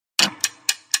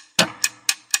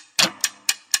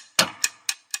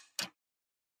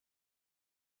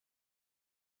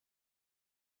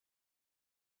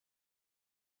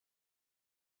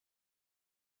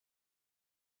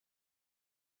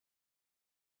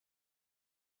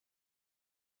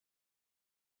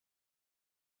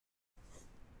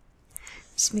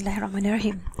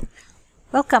Bismillahirrahmanirrahim.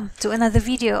 Welcome to another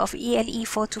video of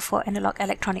ELE424 Analog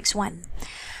Electronics 1.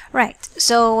 Right,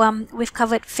 so we've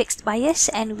covered fixed bias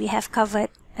and we have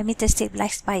covered emitter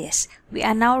stabilized bias. We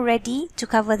are now ready to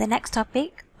cover the next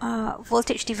topic,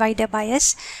 voltage divider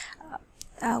bias,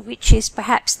 which is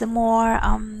perhaps the more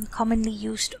commonly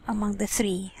used among the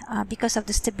three because of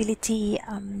the stability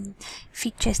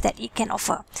features that it can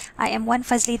offer. I am Wan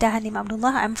Fazlida Hanim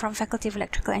Abdullah. I'm from Faculty of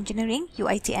Electrical Engineering,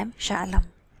 UiTM, Shah Alam.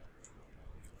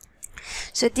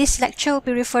 So this lecture will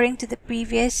be referring to the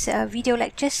previous video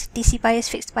lectures, DC bias,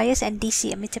 fixed bias, and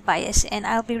DC emitter bias, and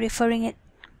I'll be referring it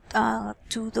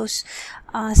to those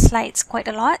slides quite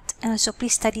a lot, so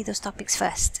please study those topics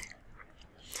first.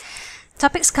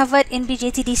 Topics covered in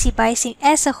BJT DC biasing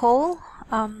as a whole.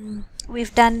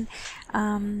 We've done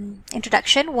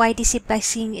introduction, why DC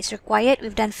biasing is required.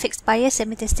 We've done fixed bias,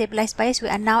 emitter stabilized bias. We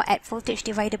are now at voltage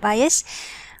divider bias.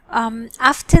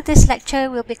 After this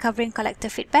lecture, we'll be covering collector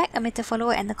feedback, emitter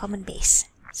follower, and the common base.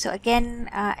 So again,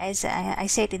 as I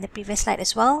said in the previous slide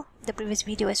as well, the previous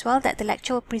video as well, that the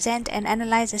lecture will present and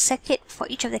analyze a circuit for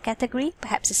each of the category,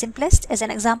 perhaps the simplest, as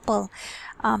an example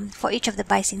for each of the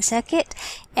biasing circuit.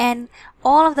 And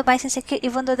all of the biasing circuit,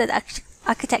 even though the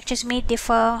architectures may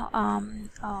differ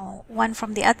one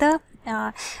from the other,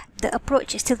 the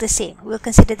approach is still the same. We'll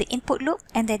consider the input loop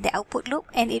and then the output loop,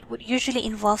 and it would usually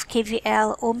involve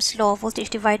KVL, Ohm's law, voltage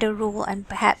divider rule, and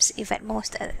perhaps, if at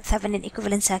most, a Thevenin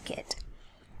equivalent circuit.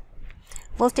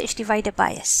 Voltage divider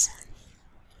bias.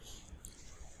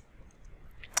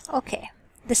 Okay,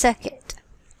 the circuit.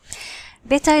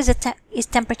 Beta is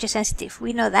temperature sensitive.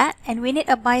 We know that, and we need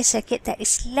a bias circuit that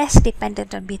is less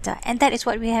dependent on beta, and that is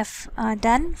what we have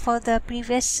done for the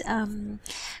previous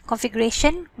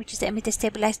configuration, which is the emitter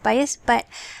stabilized bias. But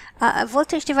a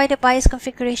voltage divider bias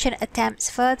configuration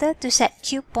attempts further to set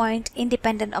Q point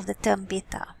independent of the term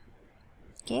beta.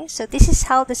 Okay, so this is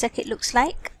how the circuit looks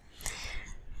like.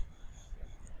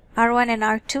 R1 and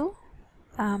R2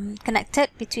 connected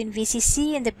between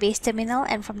VCC and the base terminal,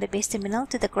 and from the base terminal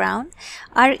to the ground.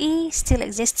 RE still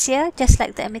exists here, just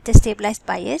like the emitter stabilized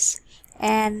bias,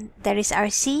 and there is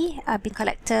RC between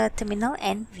collector terminal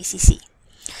and VCC.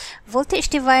 Voltage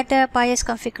divider bias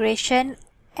configuration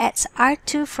adds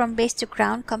R2 from base to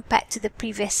ground compared to the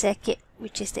previous circuit,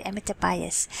 which is the emitter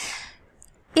bias.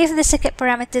 If the circuit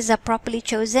parameters are properly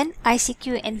chosen,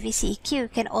 ICQ and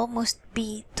VCEQ can almost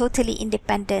be totally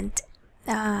independent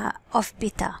of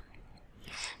beta.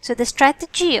 So the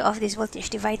strategy of this voltage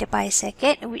divider bias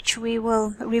circuit, which we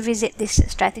will revisit this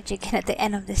strategy again at the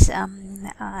end of this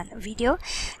video,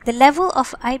 the level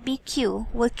of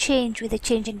IBQ will change with the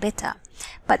change in beta,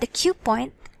 but the Q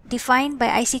point defined by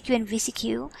ICQ and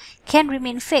VCQ can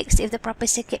remain fixed if the proper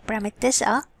circuit parameters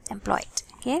are employed.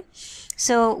 Okay,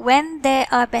 so when there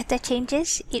are beta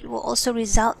changes, it will also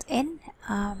result in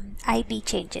IB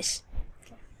changes,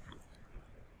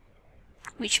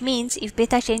 which means if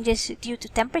beta changes due to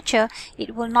temperature,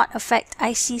 it will not affect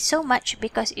IC so much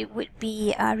because it would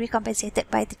be recompensated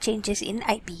by the changes in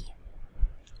IB.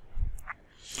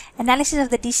 Analysis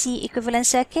of the DC equivalent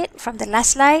circuit. From the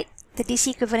last slide, the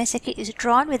DC equivalent circuit is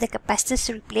drawn with the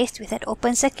capacitors replaced with an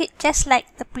open circuit, just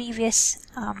like the previous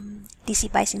DC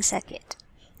biasing circuit.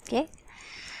 Okay,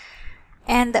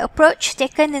 and the approach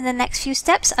taken in the next few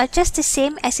steps are just the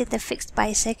same as in the fixed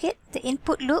bias circuit. The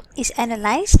input loop is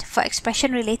analyzed for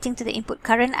expression relating to the input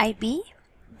current IB,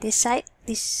 this side,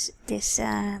 this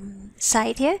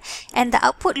side here, and the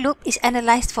output loop is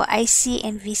analyzed for IC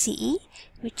and VCE,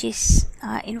 which is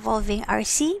involving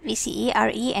RC, VCE,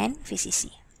 RE, and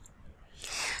VCC.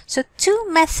 So two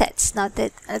methods. Now the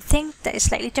thing that is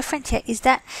slightly different here is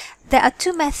that there are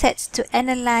two methods to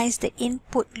analyze the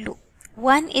input loop.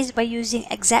 One is by using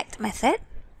exact method,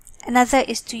 another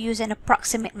is to use an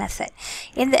approximate method.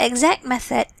 In the exact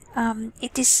method,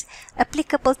 it is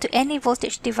applicable to any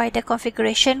voltage divider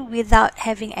configuration without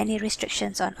having any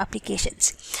restrictions on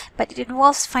applications. But it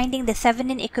involves finding the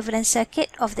Thevenin equivalent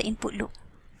circuit of the input loop,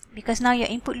 because now your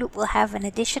input loop will have an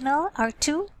additional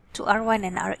R2 to R1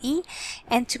 and RE,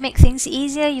 and to make things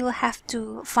easier, you will have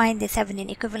to find the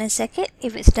Thevenin equivalent circuit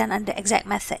if it's done under exact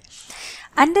method.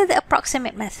 Under the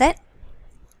approximate method,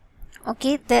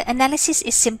 okay, the analysis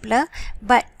is simpler,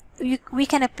 but we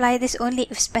can apply this only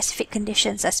if specific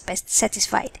conditions are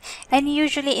satisfied, and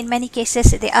usually in many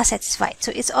cases they are satisfied.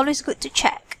 So it's always good to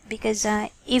check, because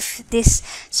if these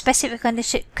specific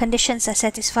conditions are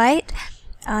satisfied,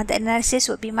 the analysis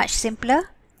would be much simpler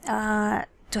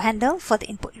to handle for the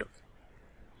input loop.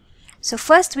 So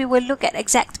first we will look at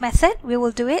exact method, we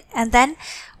will do it, and then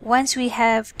once we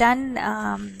have done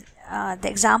the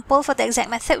example for the exact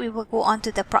method, we will go on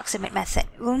to the approximate method.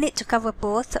 We'll need to cover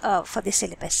both for the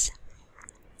syllabus.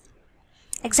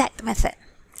 Exact method.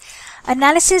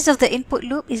 Analysis of the input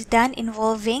loop is done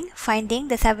involving finding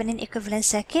the Thevenin equivalent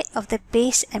circuit of the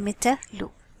base emitter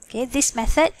loop. Okay, this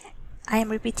method, I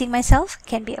am repeating myself,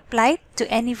 can be applied to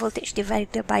any voltage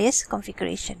divider bias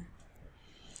configuration.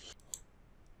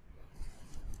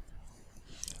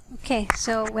 Okay,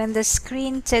 so when the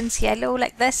screen turns yellow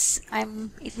like this,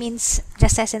 it means,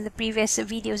 just as in the previous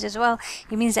videos as well,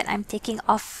 it means that I'm taking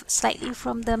off slightly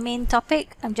from the main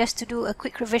topic. I'm just to do a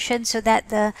quick revision so that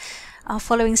the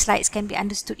following slides can be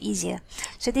understood easier.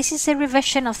 So this is a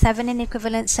revision of Thevenin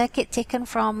equivalent circuit taken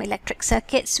from electric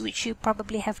circuits, which you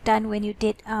probably have done when you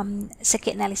did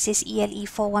circuit analysis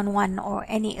ELE411 or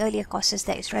any earlier courses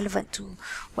that is relevant to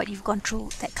what you've gone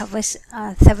through that covers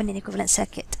Thevenin equivalent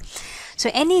circuit. So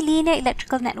any linear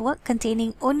electrical network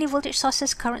containing only voltage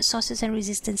sources, current sources and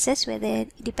resistances, whether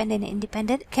dependent and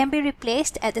independent, can be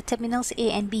replaced at the terminals A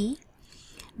and B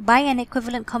by an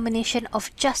equivalent combination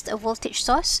of just a voltage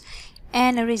source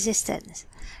and a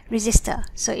resistor.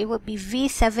 So it would be V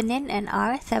Thevenin and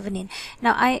R Thevenin.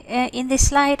 Now in this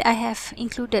slide I have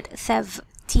included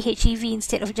THEV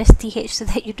instead of just TH so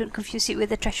that you don't confuse it with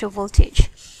the threshold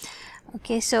voltage.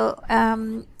 Okay, so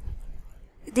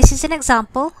this is an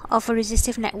example of a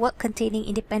resistive network containing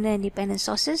independent and dependent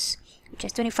sources, which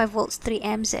has 25 volts, 3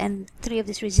 amps, and 3 of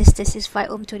these resistors is 5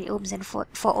 ohm, 20 ohms, and 4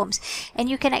 ohms. And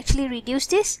you can actually reduce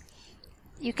this.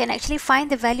 You can actually find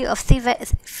the value of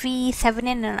V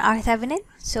Thevenin and R Thevenin.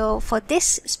 So for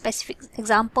this specific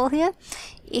example here,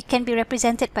 it can be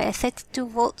represented by a 32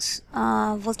 volts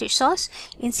voltage source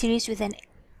in series with an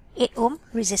 8 ohm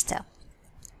resistor.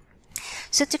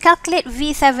 So to calculate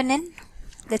V Thevenin,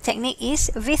 the technique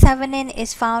is V Thevenin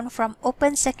is found from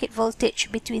open circuit voltage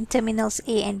between terminals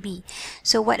A and B.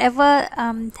 So whatever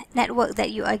network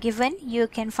that you are given, you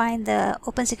can find the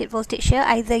open circuit voltage here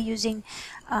either using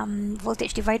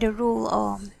voltage divider rule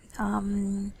or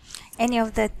any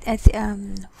of the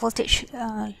voltage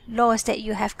laws that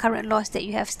you have, current laws that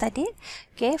you have studied.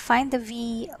 Okay, find the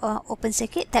V open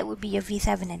circuit, that would be your V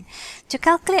Thevenin. To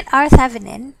calculate R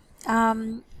Thevenin,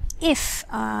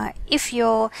 if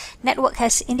your network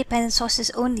has independent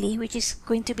sources only, which is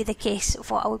going to be the case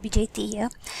for our BJT here,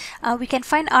 we can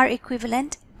find R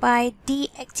equivalent by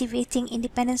deactivating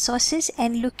independent sources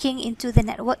and looking into the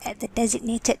network at the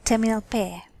designated terminal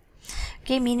pair.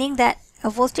 Okay, meaning that a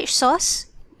voltage source,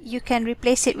 you can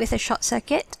replace it with a short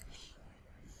circuit,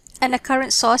 and a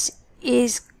current source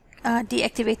is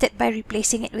deactivated by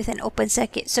replacing it with an open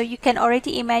circuit. So you can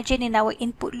already imagine in our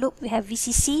input loop we have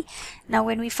VCC. Now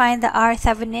when we find the R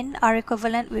Thevenin, R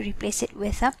equivalent, we replace it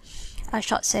with a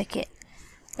short circuit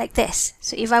like this.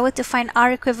 So if I were to find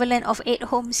R equivalent of 8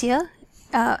 ohms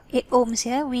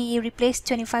here, we replace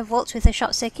 25 volts with a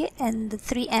short circuit and the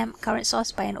 3 amp current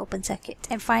source by an open circuit,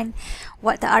 and find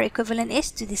what the R equivalent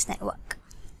is to this network.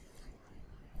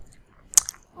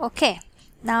 Okay,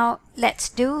 now let's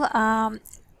do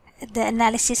the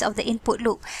analysis of the input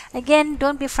loop. Again,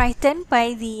 don't be frightened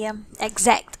by the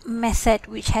exact method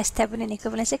which has Thevenin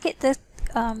equivalent circuit. The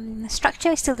structure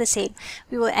is still the same.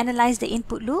 We will analyze the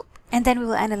input loop and then we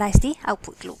will analyze the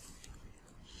output loop.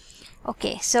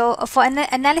 Okay, so for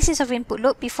analysis of input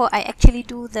loop, before I actually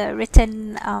do the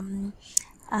written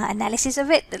analysis of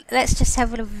it, let's just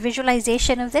have a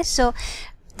visualization of this. So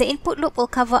the input loop will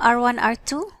cover R1,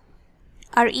 R2,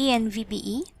 RE and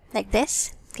VBE like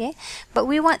this. Okay, but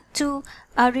we want to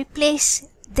replace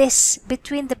this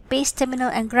between the base terminal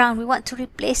and ground. We want to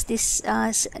replace this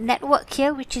network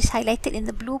here, which is highlighted in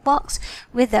the blue box,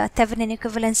 with the Thevenin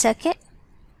equivalent circuit.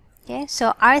 Okay,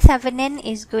 so R Thevenin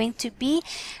is going to be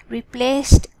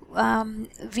replaced,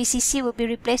 VCC will be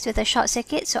replaced with a short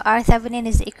circuit. So R Thevenin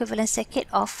is the equivalent circuit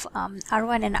of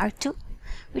R1 and R2,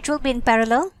 which will be in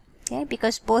parallel. Okay,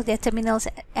 because both their terminals,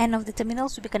 end of the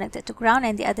terminals will be connected to ground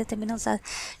and the other terminals are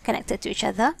connected to each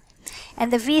other.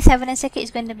 And the V Thevenin circuit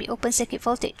is going to be open circuit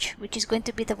voltage, which is going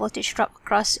to be the voltage drop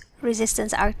across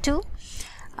resistance R2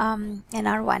 and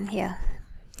R1 here.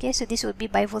 Okay, so this would be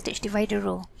by voltage divider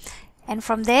rule. And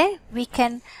from there, we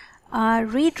can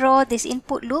redraw this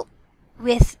input loop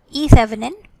with E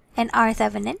Thevenin and R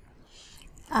Thevenin.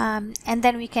 And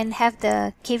then we can have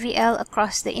the KVL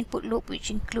across the input loop, which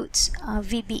includes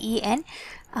VBE and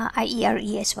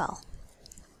IERE as well.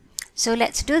 So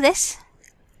let's do this.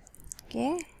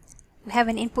 Okay, we have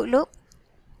an input loop,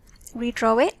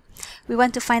 redraw it. We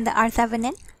want to find the R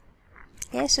Thevenin.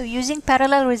 Okay, so using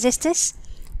parallel resistors,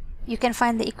 you can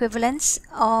find the equivalence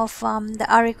of the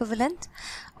R equivalent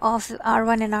of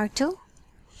R1 and R2.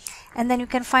 And then you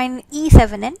can find E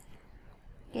Thevenin.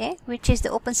 okay, which is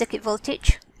the open circuit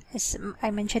voltage, as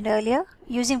I mentioned earlier,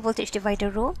 using voltage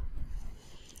divider rule.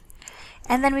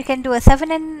 And then we can do a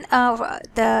Thevenin,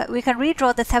 we can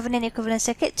redraw the Thevenin equivalent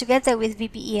circuit together with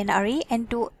VBE and RE and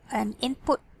do an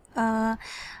input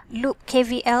loop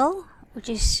KVL, which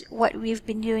is what we've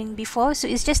been doing before. So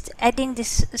it's just adding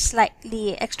this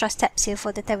slightly extra steps here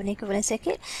for the Thevenin equivalent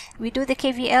circuit. We do the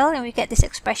KVL and we get this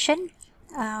expression,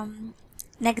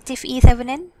 negative E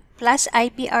Thevenin plus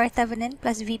IBR Thevenin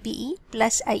plus VBE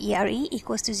plus IERE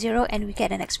equals to 0, and we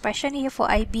get an expression here for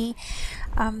IB,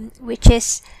 which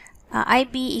is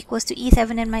IB equals to E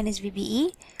Thevenin minus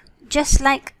VBE, just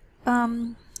like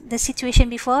the situation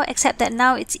before, except that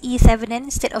now it's E Thevenin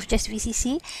instead of just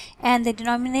VCC, and the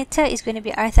denominator is going to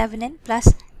be R Thevenin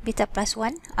plus beta plus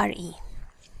 1 RE.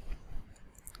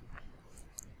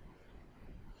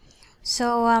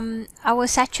 So our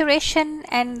saturation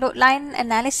and load line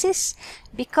analysis,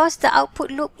 because the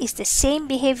output loop is the same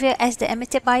behavior as the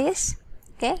emitter bias,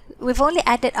 okay, we've only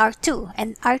added R2,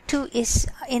 and R2 is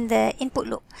in the input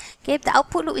loop. Okay, the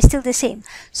output loop is still the same.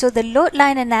 So the load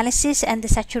line analysis and the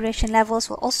saturation levels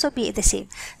will also be the same.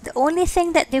 The only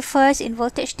thing that differs in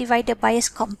voltage divider bias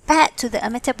compared to the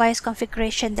emitter bias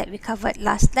configuration that we covered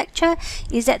last lecture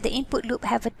is that the input loop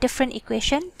have a different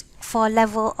equation for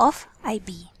level of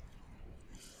IB.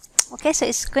 Okay, so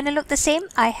it's going to look the same.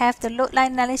 I have the load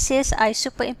line analysis. I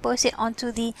superimpose it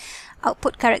onto the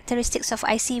output characteristics of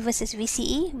IC versus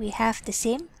VCE. We have the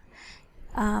same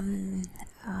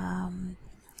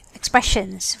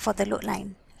expressions for the load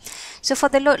line. So for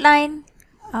the load line,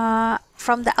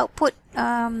 from the output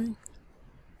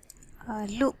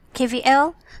loop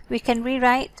KVL, we can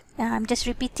rewrite, I'm just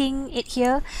repeating it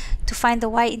here, to find the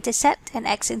y-intercept and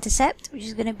x-intercept, which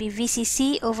is going to be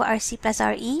VCC over RC plus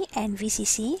RE and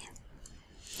VCC.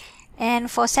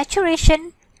 And for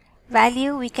saturation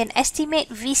value, we can estimate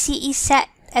VCE set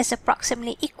as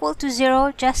approximately equal to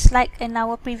 0, just like in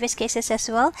our previous cases as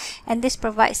well. And this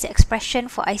provides the expression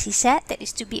for IC set that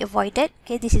is to be avoided.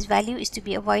 Okay, this is value is to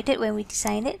be avoided when we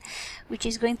design it, which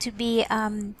is going to be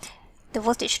the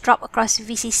voltage drop across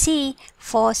VCC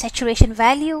for saturation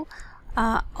value,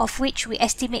 of which we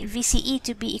estimate VCE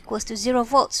to be equals to 0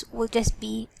 volts, will just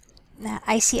be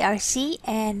ICRC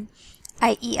and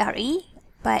IERE.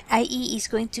 But IE is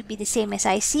going to be the same as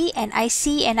IC, and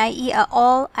IC and IE are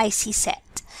all IC set.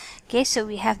 Okay, so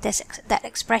we have this, that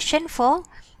expression for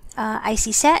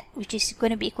IC set, which is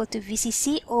going to be equal to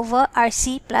VCC over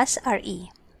RC plus RE.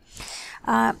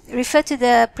 Refer to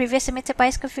the previous emitter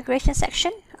bias configuration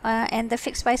section and the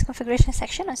fixed bias configuration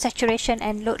section on saturation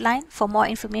and load line for more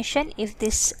information if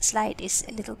this slide is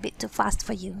a little bit too fast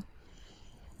for you.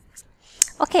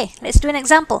 Okay, let's do an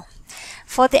example.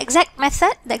 For the exact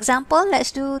method, the example,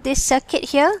 let's do this circuit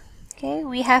here. Okay,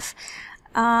 we have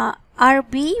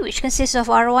RB, which consists of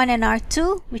R1 and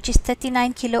R2, which is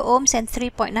 39 kilo ohms and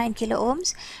 3.9 kilo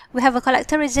ohms. We have a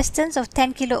collector resistance of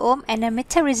 10 kilo ohm and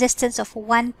emitter resistance of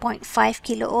 1.5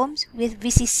 kilo ohms with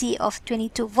VCC of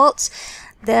 22 volts.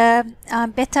 The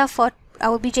beta for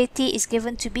our BJT is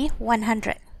given to be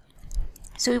 100.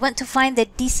 So we want to find the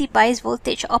DC bias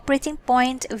voltage operating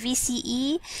point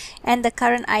VCE and the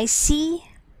current IC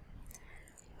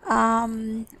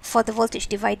for the voltage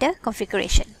divider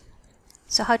configuration.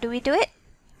 So how do we do it?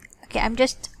 Okay, I'm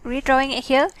just redrawing it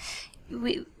here.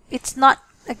 It's not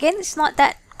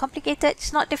that complicated,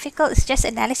 it's not difficult, it's just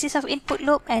analysis of input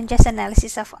loop and just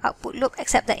analysis of output loop,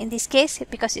 except that in this case,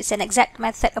 because it's an exact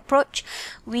method approach,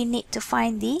 we need to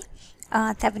find the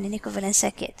Thevenin equivalent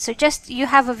circuit. So just you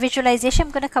have a visualization.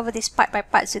 I'm going to cover this part by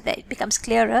part so that it becomes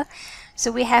clearer.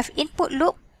 So we have input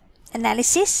loop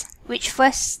analysis, which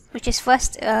is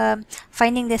first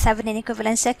finding the Thevenin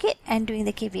equivalent circuit and doing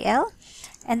the KVL,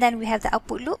 and then we have the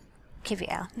output loop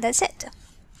KVL. That's it.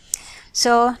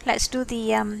 So let's do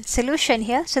the solution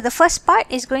here. So the first part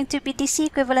is going to be DC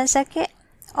equivalent circuit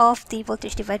of the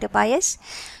voltage divider bias.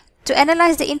 To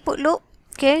analyze the input loop,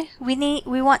 okay, we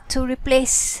want to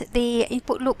replace the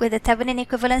input loop with the Thevenin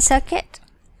equivalent circuit,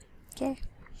 okay,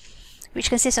 which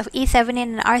consists of E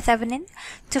Thevenin and R Thevenin.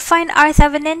 To find R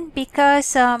Thevenin,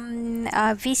 because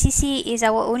VCC is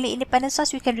our only independent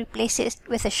source, we can replace it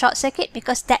with a short circuit,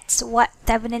 because that's what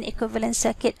Thevenin equivalent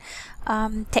circuit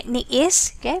technique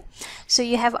is. Okay, so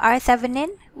you have R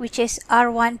Thevenin, which is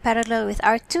R1 parallel with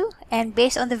R2, and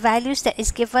based on the values that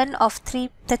is given of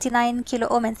 39 kilo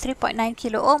ohm and 3.9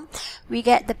 kilo ohm, we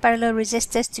get the parallel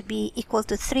resistors to be equal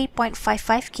to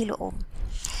 3.55 kilo ohm.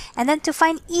 And then to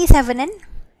find E Thevenin,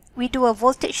 we do a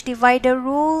voltage divider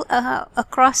rule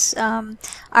across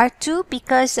R2,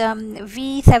 because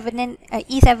E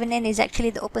Thevenin is actually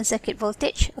the open circuit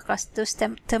voltage across those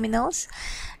terminals,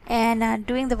 and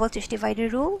doing the voltage divider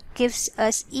rule gives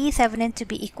us E Thevenin to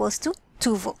be equals to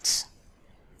 2 volts.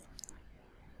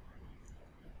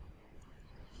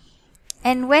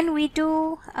 And when we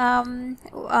do,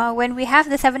 when we have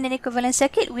the Thevenin equivalent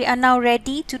circuit, we are now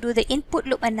ready to do the input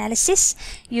loop analysis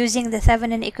using the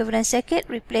Thevenin equivalent circuit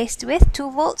replaced with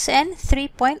 2 volts and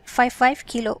 3.55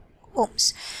 kilo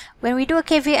ohms. When we do a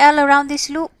KVL around this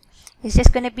loop, it's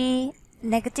just going to be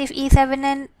negative E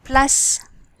Thevenin plus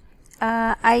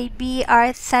IB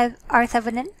R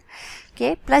Thevenin,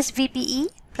 okay, plus VBE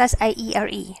plus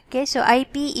IE-RE. Okay, so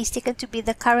IB is taken to be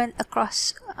the current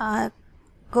across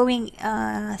going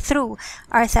through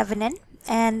R Thevenin,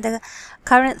 and the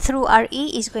current through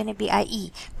RE is going to be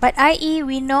IE. But IE,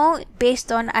 we know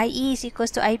based on IE is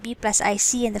equals to IB plus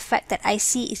IC, and the fact that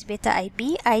IC is beta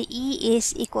IB, IE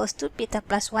is equals to beta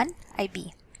plus 1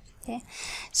 IB. Okay,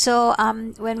 so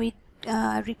when we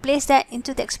replace that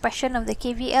into the expression of the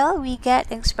KVL, we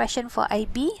get an expression for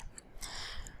IB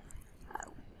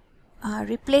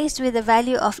replaced with the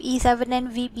value of E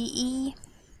Thevenin, VBE,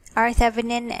 R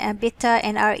Thevenin, beta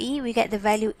and RE. We get the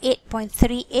value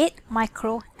 8.38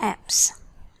 microamps.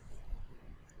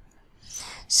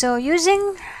 So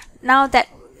using, now that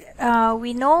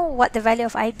we know what the value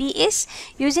of IB is,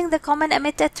 using the common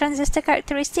emitter transistor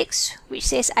characteristics, which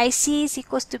says IC is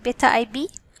equals to beta IB,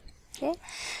 okay,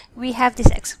 we have this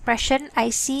expression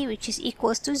IC, which is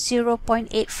equals to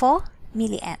 0.84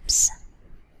 milliamps.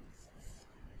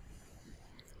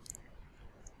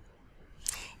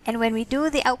 And when we do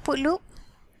the output loop,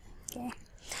 okay,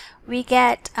 we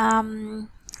get RE,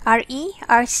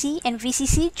 RC, and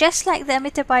VCC just like the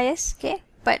emitter bias. Okay,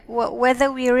 but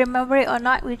whether we remember it or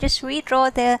not, we just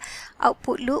redraw the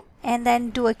output loop and then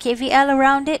do a KVL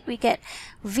around it. We get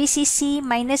VCC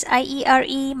minus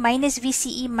IE-RE minus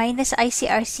VCE minus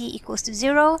IC-RC equals to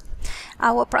 0.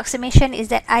 Our approximation is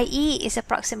that IE is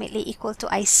approximately equal to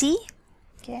IC.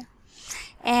 Okay.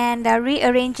 And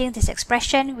rearranging this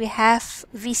expression, we have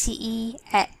VCE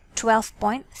at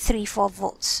 12.34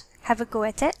 volts. Have a go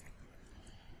at it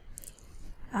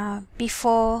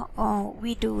before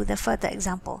we do the further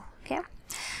example. Okay.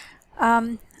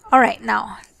 Alright,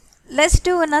 now let's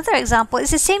do another example. It's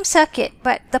the same circuit,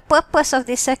 but the purpose of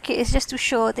this circuit is just to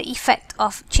show the effect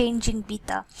of changing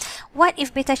beta. What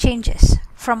if beta changes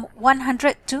from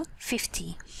 100 to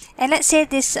 50? And let's say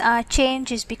this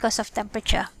change is because of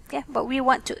temperature. Yeah, but we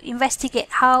want to investigate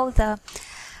how the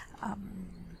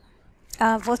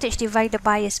voltage divider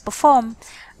bias perform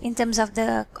in terms of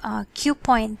the Q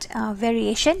point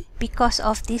variation because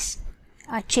of this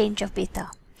change of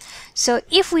beta. So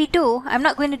if we do, I'm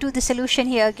not going to do the solution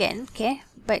here again, okay,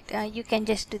 but you can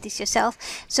just do this yourself.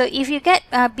 So if you get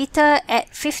beta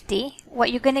at 50,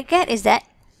 what you're going to get is that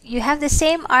you have the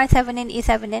same R Thevenin, E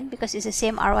Thevenin, because it's the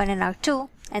same R1 and R2,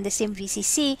 and the same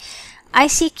VCC.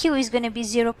 ICQ is going to be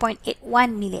 0.81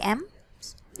 milliamp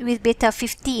with beta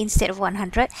 50 instead of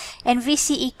 100, and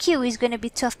VCEQ is going to be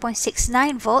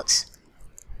 12.69 volts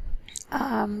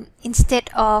instead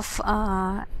of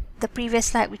the previous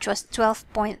slide, which was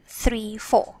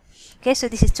 12.34. Okay, so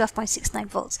this is 12.69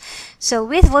 volts. So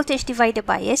with voltage divider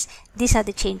bias, these are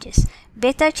the changes.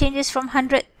 Beta changes from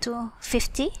 100 to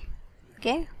 50.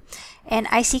 Okay. And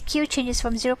ICQ changes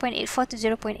from 0.84 to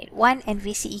 0.81, and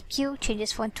VCEQ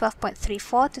changes from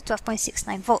 12.34 to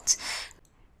 12.69 volts.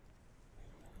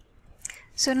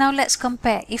 So now let's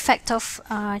compare effect of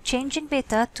change in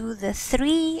beta to the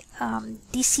three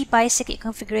DC bias circuit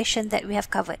configuration that we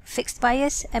have covered: fixed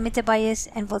bias, emitter bias,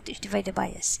 and voltage divider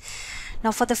bias.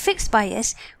 Now for the fixed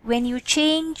bias, when you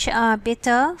change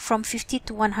beta from 50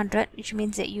 to 100, which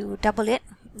means that you double it,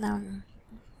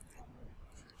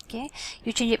 okay,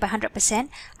 you change it by 100%.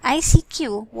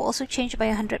 ICQ will also change by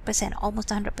 100%, almost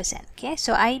 100%. Okay,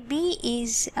 so IB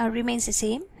is remains the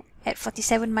same at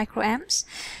 47 microamps,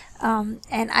 and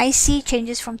IC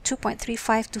changes from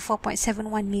 2.35 to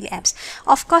 4.71 milliamps.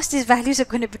 Of course, these values are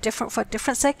going to be different for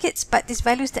different circuits, but these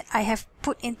values that I have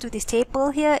put into this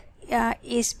table here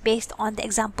is based on the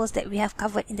examples that we have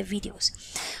covered in the videos.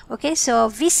 Okay, so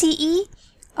VCE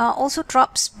also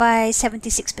drops by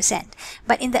 76%,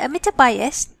 but in the emitter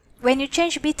bias, when you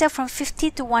change beta from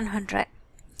 50 to 100,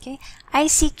 okay,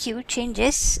 ICQ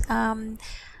changes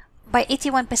by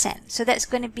 81%. So that's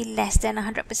going to be less than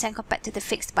 100% compared to the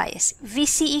fixed bias.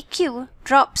 VCEQ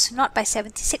drops not by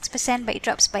 76%, but it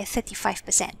drops by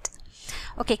 35%.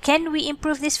 Okay, can we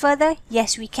improve this further?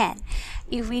 Yes, we can.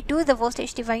 If we do the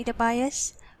voltage divider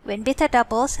bias, when beta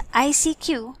doubles,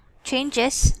 ICQ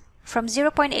changes from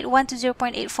 0.81 to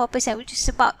 0.84%, which is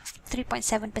about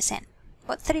 3.7%.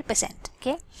 About 3%,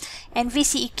 okay, and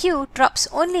VCEQ drops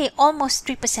only almost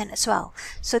 3% as well.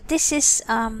 So this is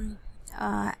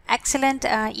excellent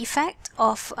effect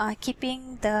of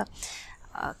keeping the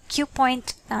Q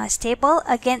point stable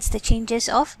against the changes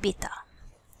of beta.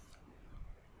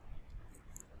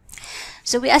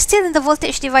 So we are still in the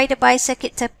voltage divider bias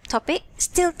circuit topic,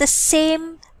 still the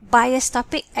same bias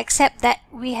topic, except that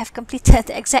we have completed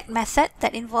the exact method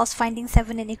that involves finding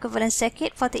Thevenin equivalent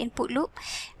circuit for the input loop.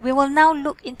 We will now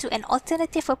look into an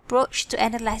alternative approach to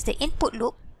analyze the input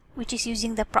loop, which is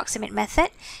using the approximate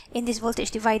method in this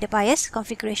voltage divider bias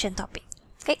configuration topic.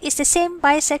 Okay, it's the same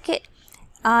bias circuit.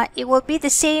 It will be the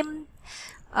same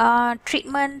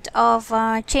treatment of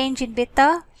change in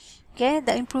beta. Okay,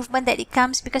 the improvement that it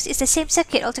comes, because it's the same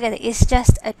circuit altogether. It's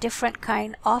just a different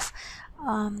kind of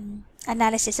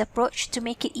analysis approach to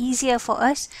make it easier for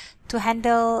us to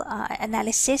handle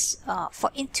analysis for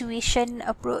intuition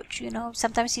approach. You know,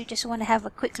 sometimes you just want to have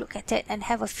a quick look at it and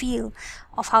have a feel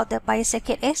of how the bias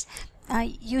circuit is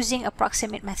using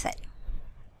approximate method.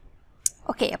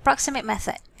 Okay, approximate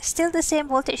method, still the same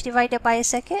voltage divider bias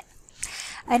circuit.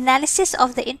 Analysis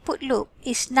of the input loop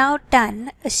is now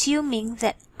done assuming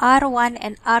that R1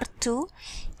 and R2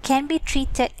 can be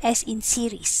treated as in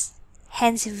series.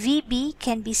 Hence, VB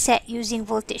can be set using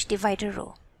voltage divider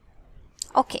rule.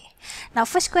 Okay, now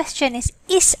first question is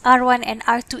R1 and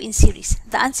R2 in series?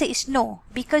 The answer is no,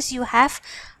 because you have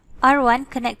R1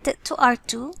 connected to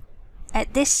R2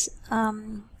 at this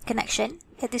connection,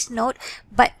 at this node,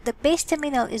 but the base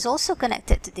terminal is also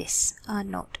connected to this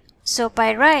node. So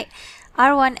by right,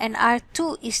 R1 and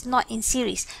R2 is not in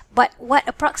series. But what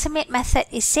approximate method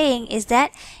is saying is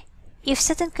that if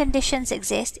certain conditions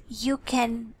exist, you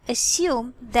can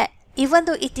assume that even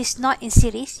though it is not in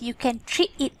series, you can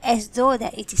treat it as though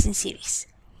that it is in series.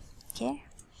 Okay,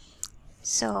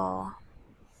 so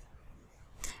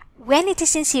when it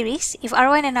is in series, if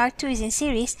R1 and R2 is in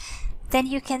series, then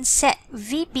you can set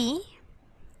VB,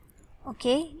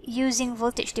 okay, using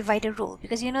voltage divider rule,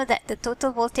 because you know that the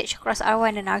total voltage across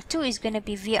R1 and R2 is going to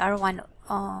be VR1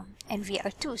 and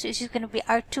VR2. So it's just going to be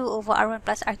R2 over R1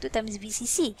 plus R2 times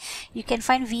VCC. You can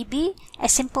find VB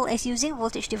as simple as using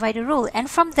voltage divider rule. And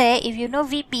from there, if you know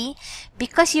VB,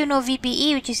 because you know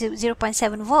VBE, which is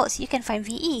 0.7 volts, you can find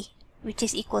VE, which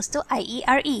is equals to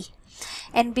IERE.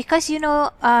 And because you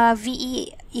know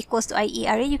VE equals to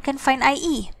IERE, you can find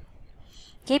IE.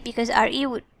 Okay, because RE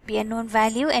would be a known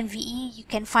value, and VE you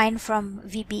can find from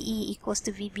VBE equals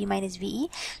to VB minus VE.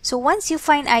 So once you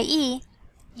find IE,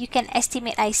 you can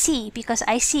estimate IC, because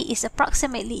IC is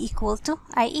approximately equal to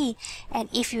IE. And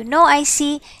if you know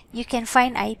IC, you can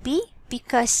find IB,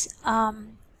 because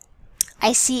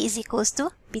IC is equals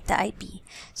to beta IB.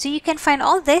 So you can find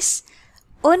all this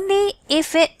only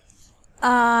if it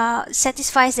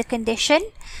satisfies the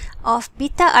condition of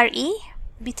beta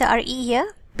RE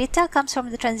here. Beta comes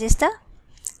from the transistor,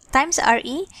 times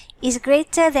RE is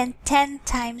greater than 10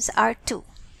 times R2.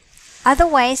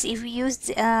 Otherwise, if you use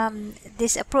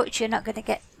this approach, you're not going to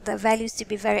get the values to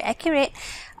be very accurate.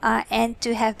 And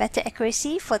to have better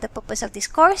accuracy for the purpose of this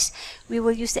course, we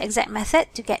will use the exact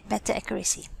method to get better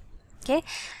accuracy. Okay,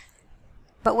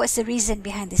 but what's the reason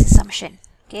behind this assumption?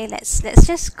 Okay, let's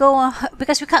just go on,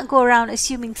 because we can't go around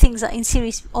assuming things are in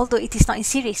series, although it is not in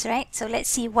series, right? So let's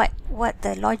see what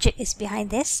the logic is behind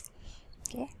this.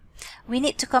 Okay, we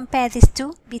need to compare these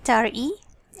two, beta RE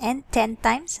and 10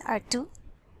 times R2.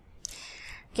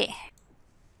 Okay,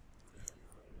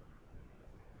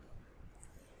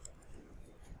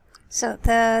 so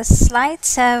the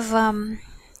slides have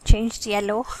changed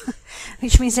yellow,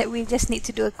 which means that we just need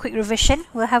to do a quick revision.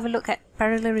 We'll have a look at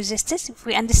parallel resistors. If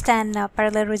we understand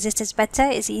parallel resistors better,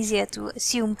 it's easier to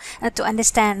assume, to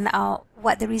understand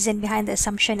what the reason behind the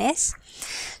assumption is.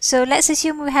 So let's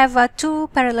assume we have two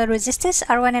parallel resistors,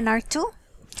 R1 and R2.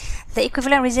 The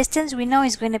equivalent resistance we know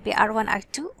is going to be R1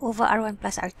 R2 over R1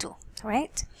 plus R2,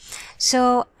 right?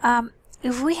 So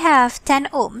if we have 10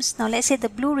 ohms, now let's say the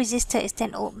blue resistor is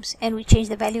 10 ohms and we change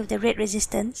the value of the red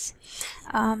resistance.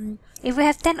 If we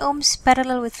have 10 ohms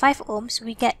parallel with 5 ohms,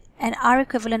 we get an R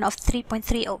equivalent of 3.3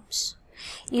 ohms.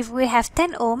 If we have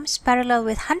 10 ohms parallel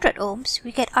with 100 ohms,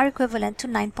 we get R equivalent to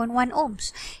 9.1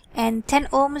 ohms. And 10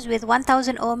 ohms with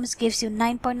 1000 ohms gives you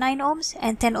 9.9 ohms,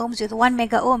 and 10 ohms with 1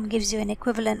 mega ohm gives you an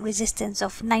equivalent resistance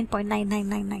of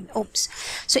 9.9999 ohms.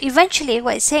 So eventually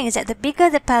what it's saying is that the bigger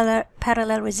the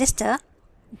parallel resistor,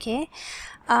 okay,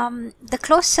 the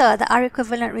closer the R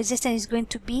equivalent resistance is going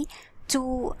to be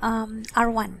to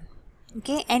R1.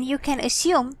 Okay, and you can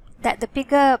assume that the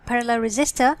bigger parallel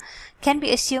resistor can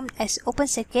be assumed as open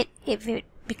circuit if it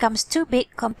becomes too big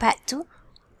compared to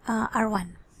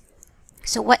R1.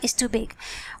 So what is too big?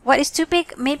 What is too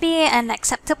big? Maybe an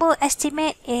acceptable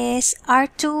estimate is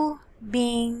R2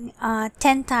 being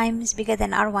 10 times bigger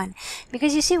than R1,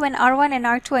 because you see, when R1 and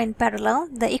R2 are in parallel,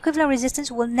 the equivalent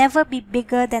resistance will never be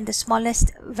bigger than the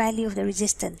smallest value of the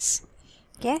resistance.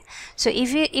 Okay, so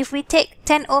if we take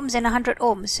 10 ohms and 100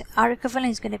 ohms, our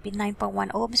equivalent is going to be 9.1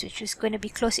 ohms, which is going to be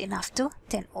close enough to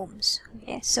 10 ohms.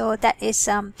 Okay, so that is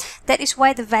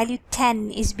why the value 10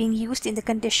 is being used in the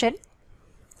condition.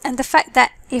 And the fact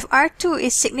that if R2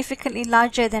 is significantly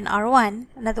larger than R1,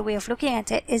 another way of looking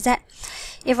at it is that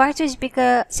if R2 is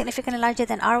significantly larger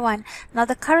than R1, now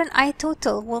the current I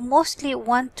total will mostly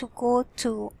want to go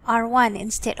to R1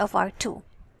 instead of R2.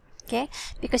 Okay,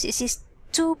 because it is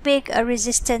too big a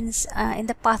resistance in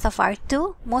the path of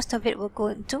R2, most of it will go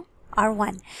into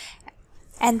R1.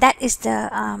 And that is the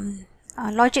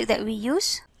logic that we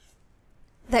use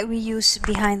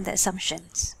behind the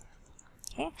assumptions.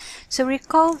 Okay, so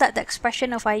recall that the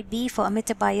expression of IB for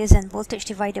emitter bias and voltage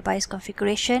divider bias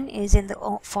configuration is in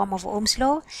the form of Ohm's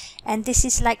law, and this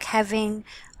is like having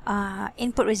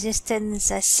input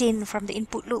resistance seen from the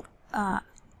input loop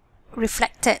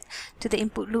reflected to the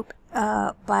input loop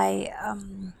by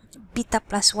beta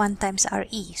plus 1 times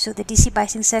RE. So the DC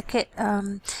biasing circuit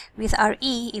with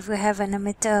RE, if we have an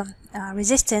emitter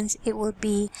resistance, it will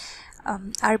be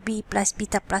RB plus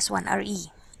beta plus 1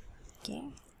 RE. Okay,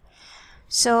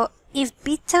 so if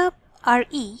beta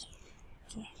RE,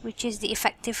 okay, which is the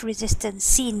effective resistance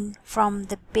seen from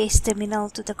the base terminal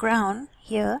to the ground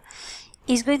here,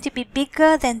 is going to be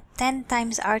bigger than 10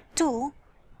 times R2,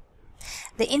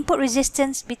 the input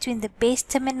resistance between the base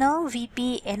terminal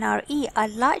VB and RE are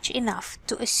large enough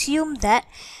to assume that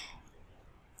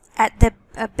at the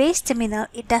base terminal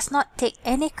it does not take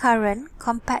any current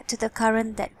compared to the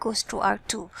current that goes through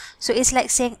R2. So it's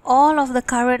like saying all of the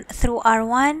current through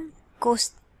R1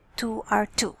 goes to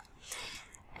R2.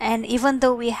 And even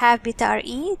though we have beta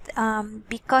RE,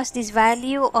 because this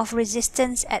value of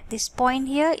resistance at this point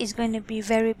here is going to be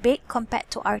very big compared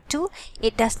to R2,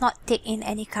 it does not take in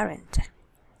any current.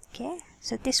 Okay,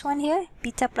 so this one here,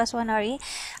 beta plus 1 RE,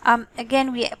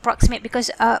 again we approximate because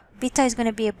beta is going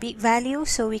to be a big value,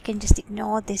 so we can just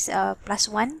ignore this plus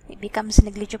 1. It becomes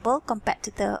negligible compared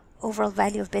to the overall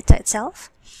value of beta itself.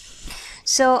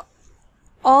 So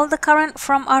all the current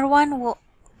from R1 will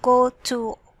go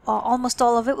to, or almost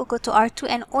all of it will go to R2,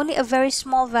 and only a very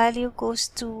small value goes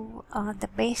to the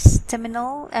base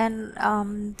terminal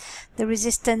and the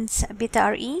resistance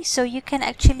beta RE. So you can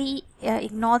actually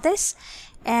ignore this,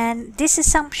 and this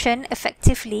assumption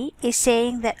effectively is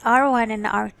saying that R1 and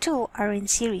R2 are in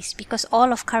series because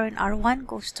all of current R1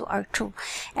 goes to R2,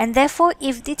 and therefore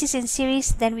if this is in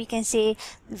series, then we can say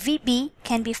VB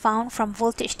can be found from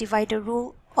voltage divider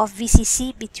rule of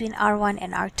VCC between R1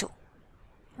 and R2.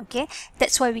 Okay,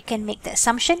 that's why we can make the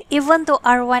assumption even though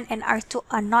R1 and R2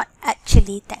 are not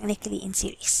actually technically in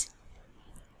series.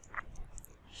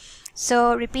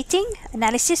 So repeating,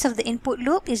 analysis of the input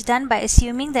loop is done by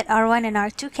assuming that R1 and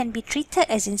R2 can be treated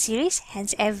as in series,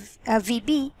 hence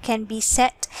VB can be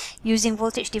set using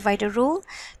voltage divider rule,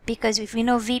 because if we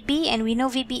know VB and we know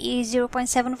VB is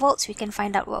 0.7 volts, we can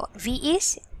find out what V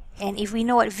is, and if we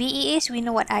know what VE is, we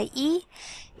know what IE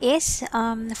is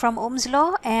from Ohm's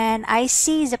law, and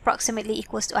IC is approximately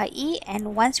equals to IE,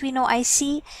 and once we know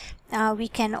IC, we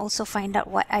can also find out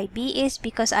what IB is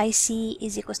because IC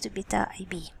is equals to beta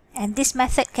IB. And this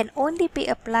method can only be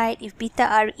applied if beta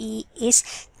RE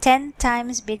is 10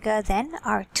 times bigger than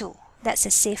R2. That's a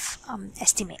safe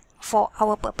estimate for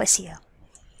our purpose here.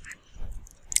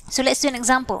 So let's do an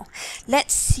example.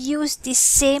 Let's use this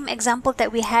same example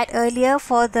that we had earlier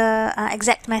for the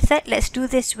exact method. Let's do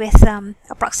this with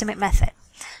approximate method.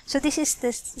 So this is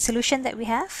the solution that we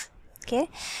have. Okay,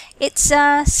 it's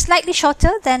slightly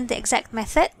shorter than the exact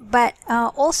method, but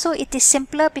also it is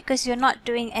simpler because you're not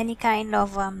doing any kind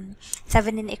of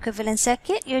Thevenin equivalent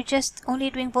circuit. You're just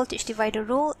only doing voltage divider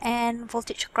rule and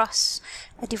voltage across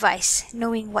a device,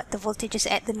 knowing what the voltages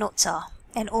at the nodes are,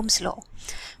 and Ohm's law.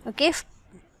 Okay,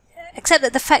 except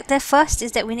that the fact that first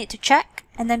is that we need to check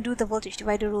and then do the voltage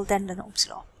divider rule, then the Ohm's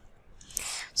law.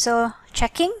 So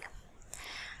checking.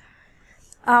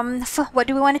 What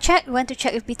do we want to check? We want to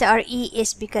check if beta RE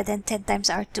is bigger than 10 times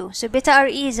R2. So beta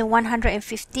RE is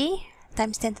 150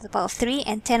 times 10 to the power of 3,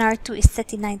 and 10 R2 is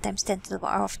 39 times 10 to the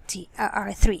power of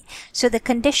R3. So the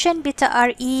condition beta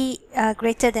RE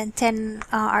greater than 10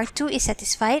 R2 is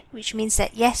satisfied, which means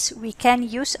that yes, we can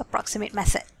use approximate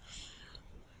method.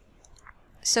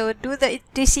 So do the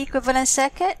DC equivalent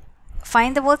circuit,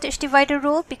 find the voltage divider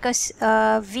rule because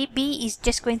VB is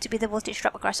just going to be the voltage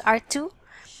drop across R2.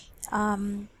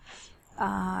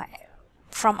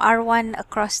 from R1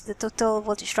 across the total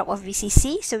voltage drop of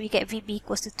VCC, so we get VB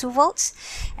equals to 2 volts.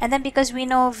 And then because we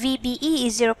know VBE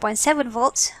is 0.7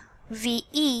 volts,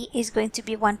 VE is going to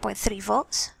be 1.3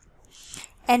 volts.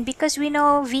 And because we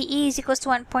know VE is equals to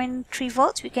 1.3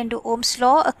 volts, we can do Ohm's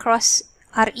law across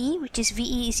RE, which is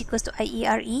VE is equals to IE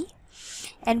RE.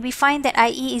 And we find that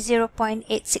IE is 0.867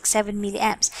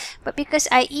 milliamps. But because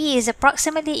IE is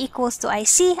approximately equals to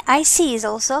IC, IC is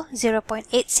also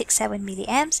 0.867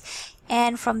 milliamps.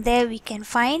 And from there we can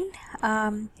find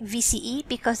VCE,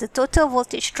 because the total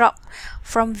voltage drop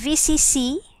from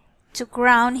VCC to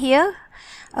ground here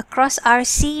across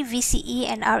RC, VCE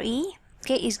and RE,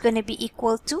 okay, is going to be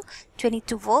equal to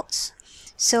 22 volts.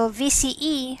 So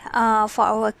VCE for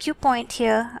our Q point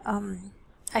here,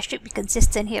 I should be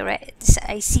consistent here, right? This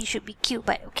IC should be Q,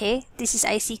 but okay, this is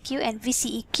ICQ, and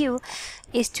VCEQ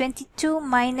is 22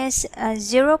 minus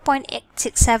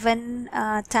 0.867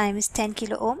 times 10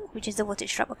 kilo ohm, which is the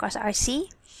voltage drop across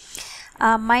RC,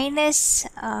 minus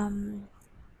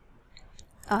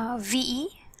VE,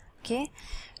 okay,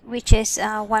 which is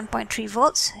 1.3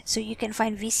 volts. So you can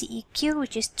find VCEQ,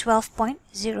 which is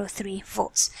 12.03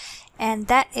 volts, and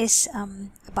that is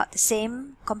about the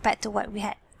same compared to what we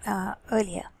had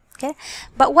earlier. Okay,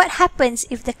 but what happens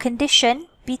if the condition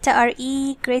beta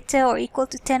RE greater or equal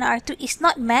to 10 R2 is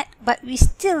not met, but we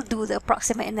still do the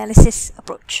approximate analysis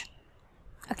approach?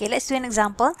 Okay, let's do an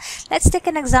example. Let's take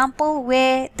an example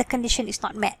where the condition is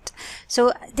not met.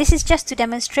 So this is just to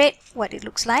demonstrate what it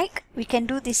looks like. We can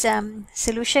do this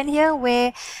solution here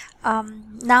where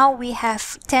now we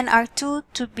have 10 R2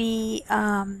 to be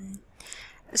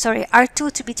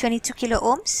R2 to be 22 kilo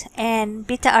ohms, and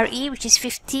beta RE, which is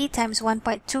 50 times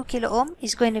 1.2 kilo ohm,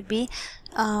 is going to be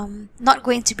not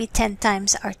going to be 10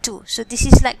 times R2. So this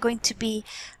is like going to be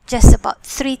just about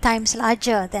 3 times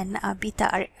larger than 3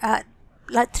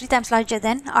 times larger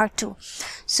than R2.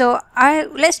 So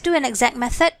let's do an exact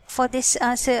method for this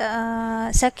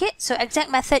circuit. So exact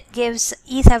method gives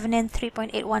E Thevenin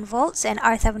 3.81 volts and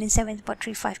R Thevenin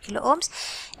 7.35 kilo ohms,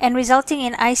 and resulting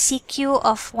in ICQ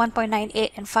of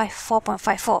 1.98 and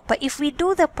 4.54. But if we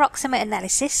do the approximate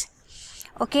analysis,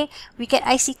 okay, we get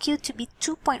ICQ to be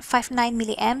 2.59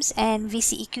 milliamps and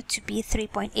VCEQ to be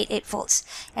 3.88 volts.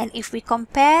 And if we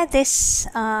compare this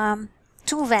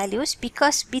two values,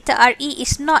 because beta RE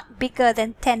is not bigger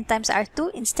than 10 times R2,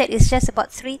 instead it's just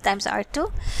about 3 times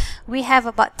R2, we have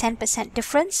about 10%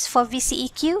 difference for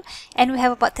VCEQ, and we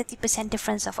have about 30%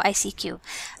 difference of ICQ.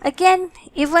 Again,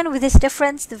 even with this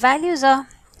difference, the values are,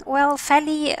 well,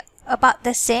 fairly about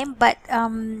the same, but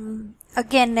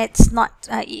again, it's not,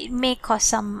 it may cause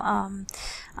some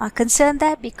concern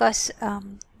there, because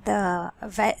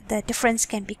the difference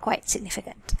can be quite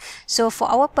significant. So for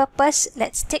our purpose,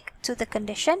 let's stick to the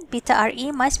condition beta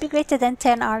RE must be greater than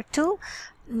 10 R2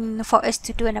 for us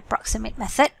to do an approximate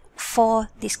method for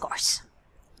this course.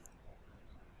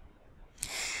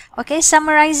 Okay,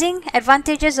 summarizing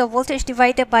advantages of voltage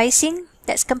divider biasing.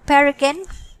 Let's compare again.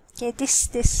 Okay, this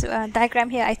diagram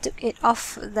here, I took it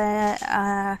off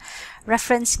the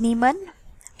reference Niemann.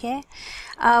 Okay,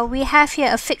 we have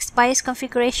here a fixed bias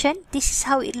configuration. This is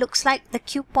how it looks like, the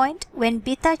Q point when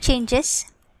beta changes.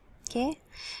 Okay,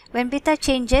 when beta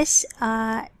changes,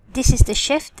 this is the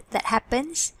shift that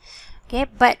happens. Okay,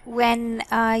 but when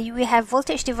we have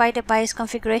voltage divider bias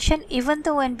configuration, even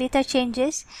though when beta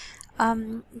changes,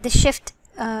 the shift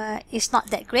is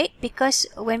not that great, because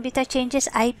when beta changes,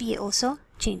 IB also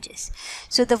changes.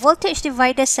 So the voltage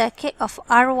divider circuit of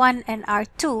R1 and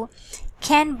R2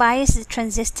 can bias the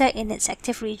transistor in its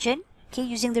active region, okay,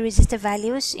 using the resistor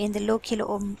values in the low kilo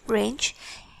ohm range.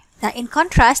 Now, in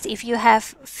contrast, if you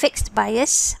have fixed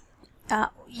bias,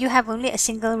 you have only a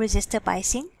single resistor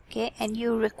biasing, okay, and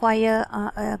you require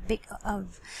a big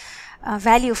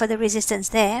value for the resistance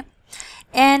there.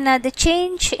 And the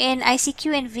change in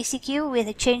ICQ and VCQ with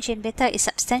a change in beta is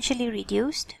substantially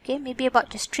reduced, okay, maybe about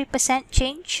just 3%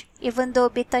 change, even though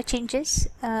beta changes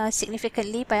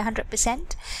significantly by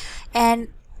 100%. And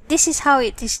this is how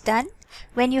it is done.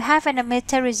 When you have an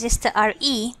emitter resistor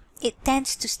RE, it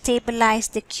tends to stabilize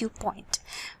the Q point.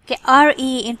 Okay,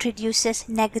 RE introduces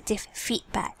negative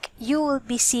feedback. You will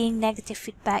be seeing negative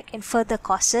feedback in further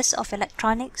courses of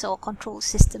electronics or control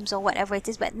systems or whatever it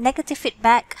is, but negative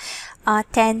feedback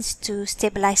tends to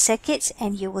stabilize circuits,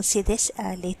 and you will see this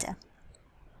later.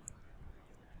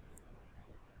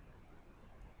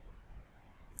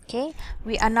 Okay,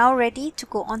 we are now ready to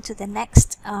go on to the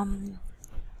next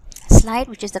slide,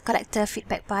 which is the collector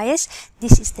feedback bias.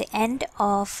 This is the end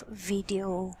of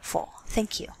video 4.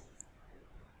 Thank you.